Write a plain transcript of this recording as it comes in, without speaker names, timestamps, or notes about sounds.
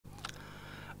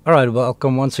All right,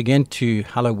 welcome once again to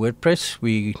Hello WordPress.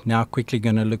 We're now quickly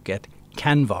going to look at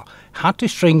Canva, how to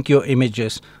shrink your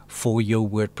images for your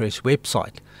WordPress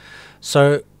website.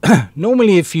 So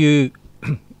normally if you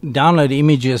download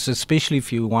images, especially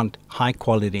if you want high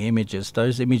quality images,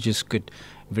 those images could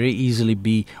very easily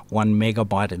be 1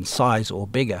 megabyte in size or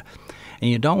bigger.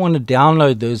 And you don't want to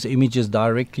download those images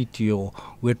directly to your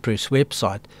WordPress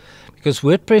website, because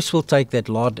WordPress will take that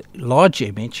large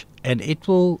image and it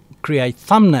will create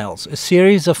thumbnails, a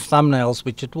series of thumbnails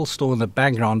which it will store in the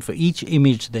background for each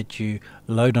image that you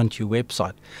load onto your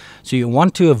website. So you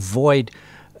want to avoid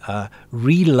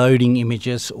reloading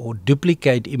images or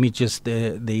duplicate images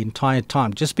the entire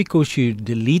time. Just because you're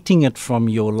deleting it from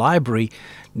your library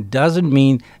doesn't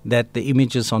mean that the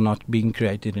images are not being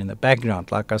created in the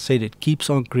background. Like I said, it keeps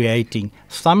on creating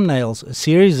thumbnails, a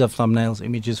series of thumbnails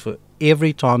images for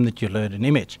every time that you load an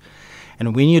image.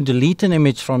 And when you delete an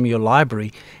image from your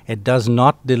library, it does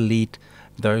not delete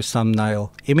those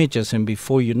thumbnail images, and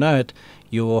before you know it,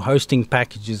 your hosting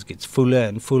packages gets fuller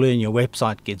and fuller and your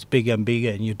website gets bigger and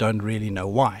bigger, and you don't really know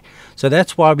why. So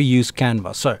that's why we use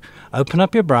Canva. So open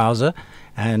up your browser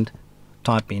and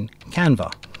type in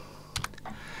Canva.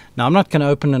 Now I'm not going to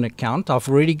open an account. I've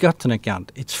already got an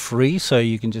account. It's free, so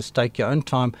you can just take your own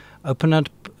time, open up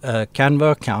a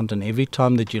Canva account, and every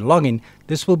time that you log in,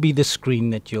 this will be the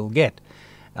screen that you'll get.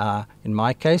 In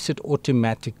my case, it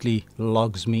automatically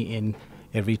logs me in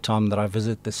every time that I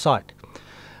visit the site.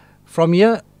 From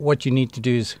here, what you need to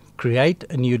do is create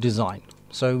a new design.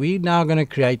 So we're now going to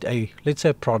create a, let's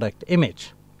say, product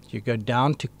image. You go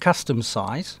down to custom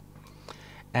size,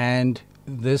 and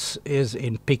this is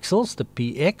in pixels, the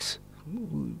PX.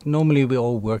 Normally we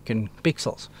all work in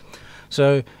pixels.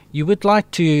 So you would like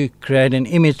to create an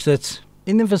image that's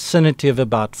in the vicinity of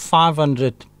about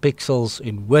 500 pixels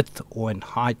in width or in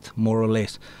height, more or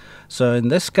less. So in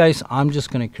this case, I'm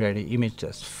just going to create an image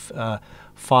that's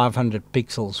 500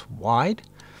 pixels wide,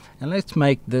 and let's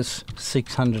make this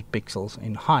 600 pixels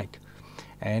in height,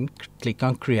 and click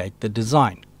on create the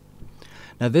design.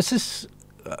 Now this is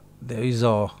these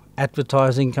are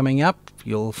advertising coming up.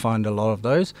 You'll find a lot of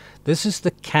those. This is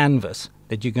the canvas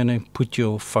that you're going to put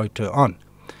your photo on.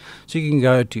 So you can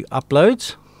go to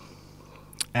uploads,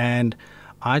 and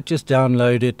I just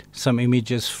downloaded some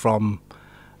images from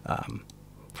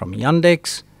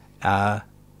Yandex.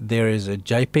 There is a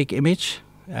JPEG image,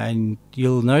 and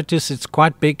you'll notice it's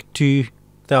quite big,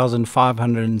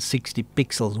 2560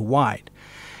 pixels wide.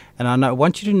 And I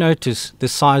want you to notice the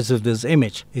size of this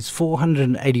image. It's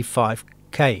 485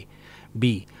 KB.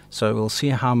 So we'll see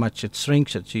how much it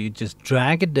shrinks it. So you just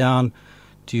drag it down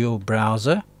to your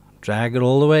browser, drag it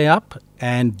all the way up,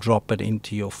 and drop it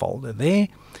into your folder there.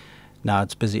 Now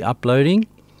it's busy uploading.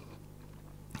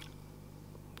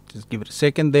 Just give it a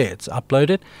second. There, it's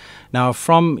uploaded. Now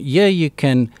from here you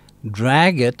can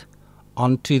drag it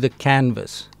onto the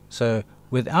canvas. So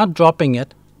without dropping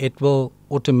it, it will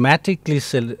automatically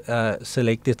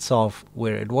select itself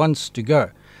where it wants to go.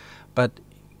 But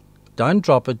don't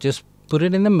drop it, just put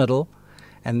it in the middle,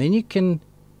 and then you can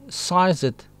size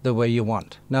it the way you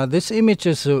want. Now this image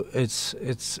is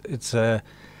it's a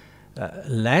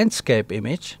landscape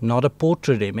image, not a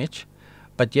portrait image,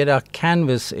 but yet our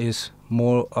canvas is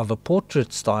more of a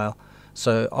portrait style,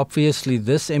 so obviously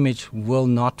this image will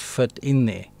not fit in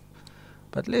there.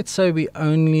 But let's say we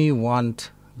only want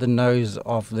the nose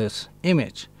of this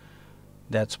image.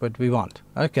 That's what we want.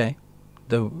 Okay,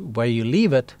 the way you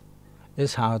leave it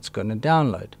is how it's going to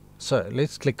download. So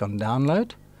let's click on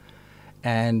download,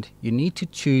 and you need to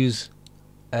choose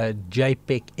a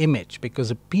JPEG image, because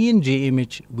a PNG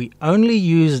image, we only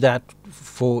use that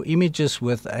for images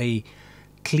with a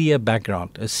clear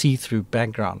background, a see-through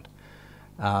background,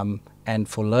 and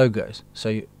for logos.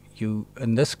 So you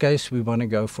in this case, we want to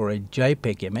go for a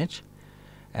JPEG image,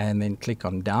 and then click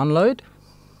on download.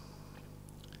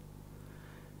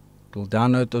 It will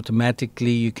download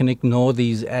automatically. You can ignore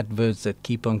these adverts that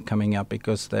keep on coming up,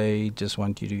 because they just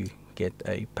want you to get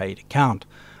a paid account.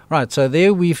 Right, so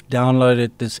there we've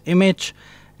downloaded this image,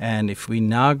 and if we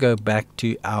now go back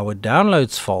to our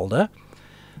downloads folder,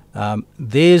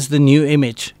 there's the new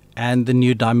image and the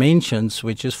new dimensions,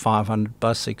 which is 500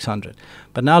 by 600.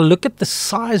 But now look at the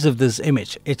size of this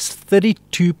image. It's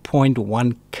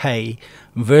 32.1K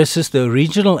versus the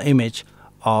original image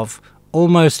of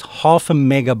almost half a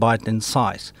megabyte in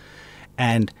size.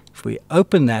 And if we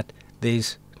open that,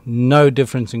 there's no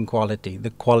difference in quality. The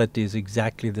quality is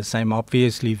exactly the same.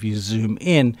 Obviously, if you zoom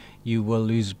in, you will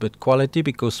lose bit quality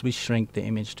because we shrink the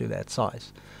image to that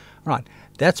size. Right,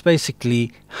 that's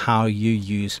basically how you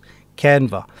use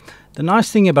Canva. The nice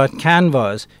thing about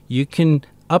Canva is you can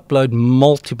upload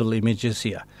multiple images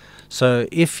here. So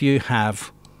if you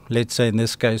have, let's say in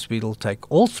this case, we'll take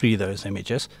all 3 of those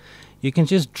images, you can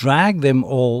just drag them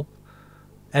all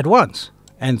at once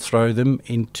and throw them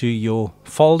into your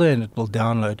folder, and it will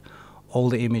download all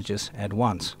the images at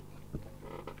once.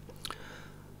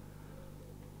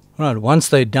 Right, once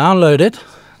they download it,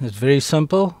 it's very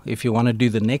simple. If you want to do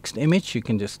the next image, you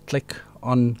can just click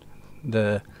on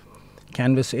the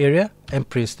canvas area and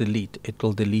press delete. It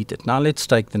will delete it. Now let's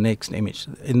take the next image.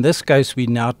 In this case, we're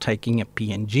now taking a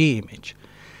PNG image,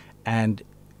 and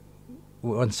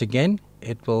once again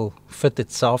it will fit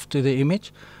itself to the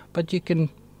image, but you can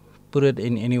put it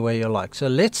in any way you like. So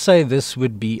let's say this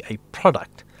would be a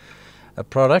product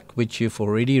which you've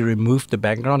already removed the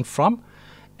background from,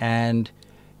 and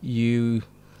you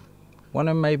want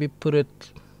to maybe put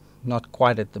it not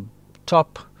quite at the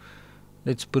top.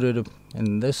 Let's put it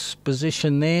in this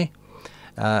position there.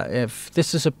 If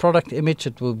this is a product image,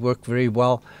 it will work very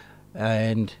well,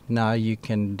 and now you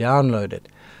can download it.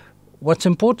 What's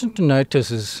important to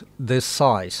notice is this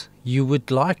size. You would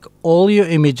like all your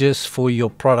images for your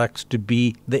products to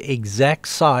be the exact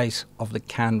size of the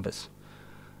canvas.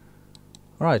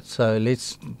 Alright, so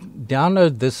let's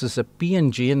download this as a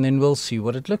PNG, and then we'll see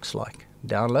what it looks like.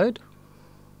 Download.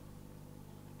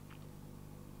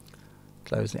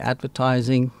 Close the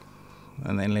advertising,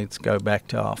 and then let's go back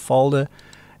to our folder,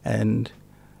 and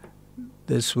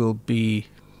this will be,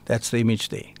 that's the image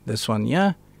there, this one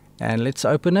here, and let's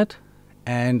open it,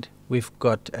 and we've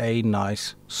got a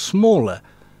nice smaller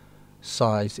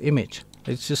size image.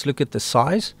 Let's just look at the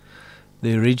size.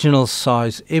 The original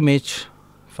size image,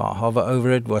 if I hover over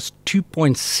it, was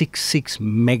 2.66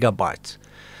 megabytes.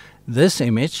 This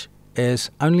image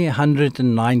is only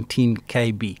 119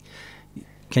 KB.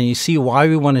 Can you see why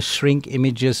we want to shrink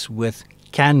images with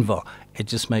Canva? It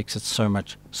just makes it so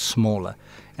much smaller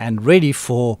and ready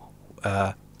for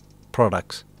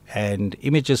products and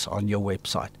images on your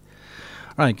website.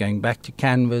 All right, going back to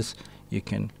Canvas, you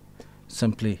can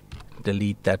simply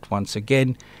delete that once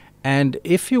again. And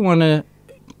if you want to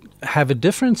have a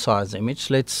different size image,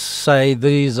 let's say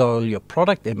these are your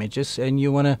product images, and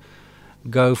you want to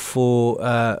go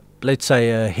for, let's say,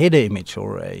 a header image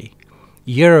or a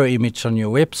Euro image on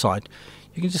your website,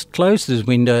 you can just close this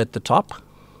window at the top.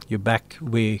 You're back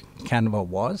where Canva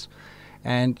was,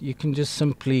 and you can just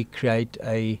simply create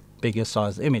a bigger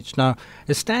size image. Now,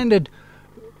 a standard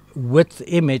width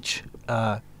image,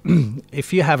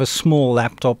 if you have a small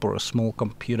laptop or a small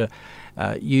computer,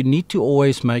 you need to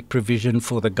always make provision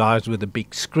for the guys with the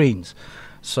big screens.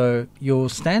 So your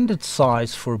standard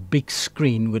size for a big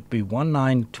screen would be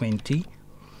 1920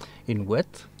 in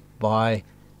width by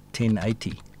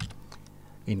 1080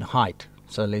 in height.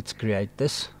 So let's create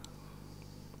this,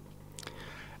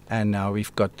 and now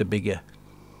we've got the bigger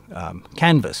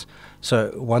canvas.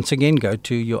 So once again, go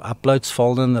to your uploads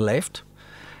folder on the left,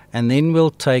 and then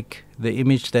we'll take the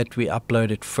image that we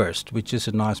uploaded first, which is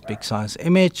a nice big size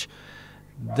image.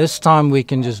 This time we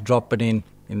can just drop it in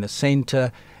the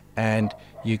center, and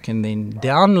you can then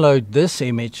download this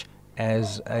image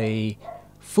as a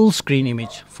full screen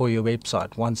image for your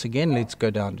website. Once again, let's go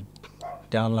down to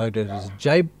download it as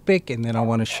JPEG, and then I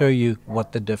want to show you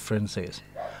what the difference is.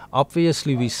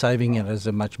 Obviously, we're saving it as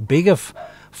a much bigger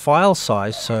file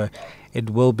size, so it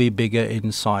will be bigger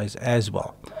in size as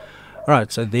well.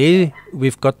 Alright, so there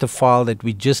we've got the file that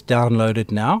we just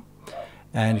downloaded now,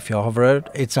 and if you hover it,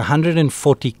 it's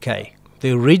 140K.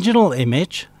 The original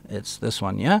image, it's this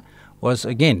one here, was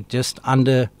again just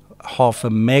under half a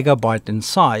megabyte in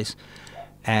size,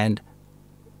 and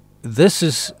this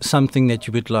is something that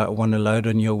you would want to load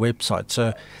on your website.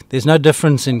 So there's no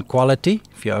difference in quality.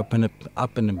 If you open it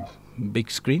up in a big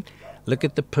screen, look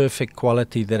at the perfect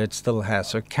quality that it still has.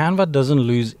 So Canva doesn't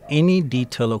lose any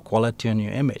detail or quality on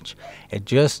your image. It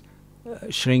just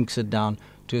shrinks it down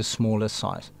to a smaller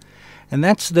size. And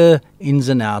that's the ins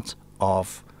and outs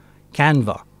of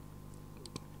Canva.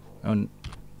 And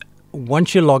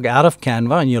once you log out of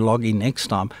Canva and you log in next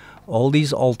time, all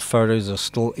these old photos are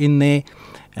still in there,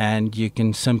 and you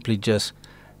can simply just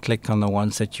click on the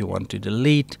ones that you want to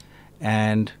delete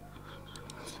and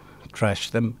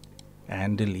trash them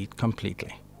and delete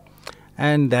completely.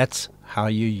 And that's how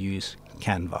you use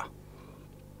Canva.